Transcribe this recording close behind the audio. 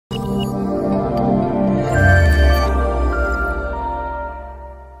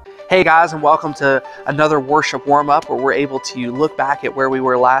Hey guys, and welcome to another worship warm-up where we're able to look back at where we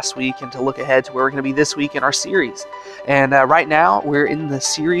were last week and to look ahead to where we're going to be this week in our series. And right now we're in the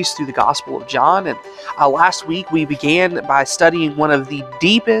series through the Gospel of John, and last week we began by studying one of the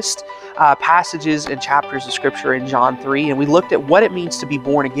deepest passages and chapters of Scripture in John 3, and we looked at what it means to be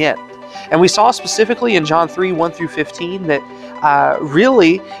born again. And we saw specifically in John 3, 1 through 15 that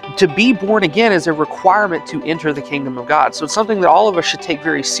really to be born again is a requirement to enter the kingdom of God. So it's something that all of us should take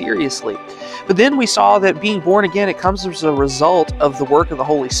very seriously. But then we saw that being born again, it comes as a result of the work of the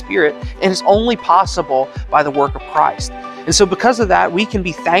Holy Spirit, and it's only possible by the work of Christ. And so because of that, we can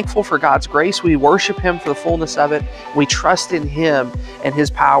be thankful for God's grace. We worship Him for the fullness of it. We trust in Him and His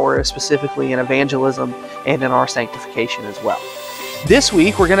power, specifically in evangelism and in our sanctification as well. This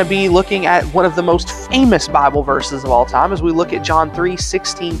week, we're going to be looking at one of the most famous Bible verses of all time as we look at John 3,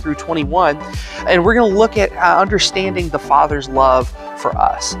 16 through 21. And we're going to look at understanding the Father's love for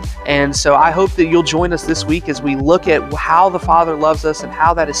us. And so I hope that you'll join us this week as we look at how the Father loves us and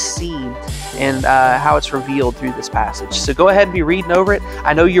how that is seen and how it's revealed through this passage. So go ahead and be reading over it.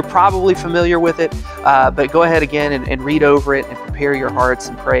 I know you're probably familiar with it, but go ahead again and read over it and prepare your hearts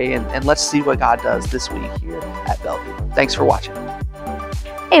and pray. And let's see what God does this week here at Bellevue. Thanks for watching.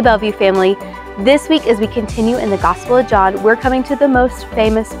 Hey Bellevue family, this week as we continue in the Gospel of John, we're coming to the most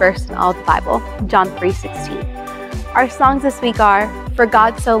famous verse in all of the Bible, John 3:16. Our songs this week are, For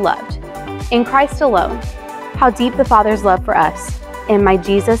God So Loved, In Christ Alone, How Deep the Father's Love for Us, and My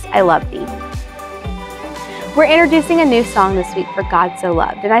Jesus, I Love Thee. We're introducing a new song this week, For God So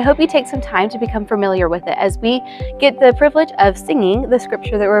Loved, and I hope you take some time to become familiar with it as we get the privilege of singing the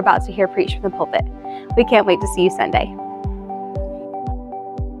scripture that we're about to hear preached from the pulpit. We can't wait to see you Sunday.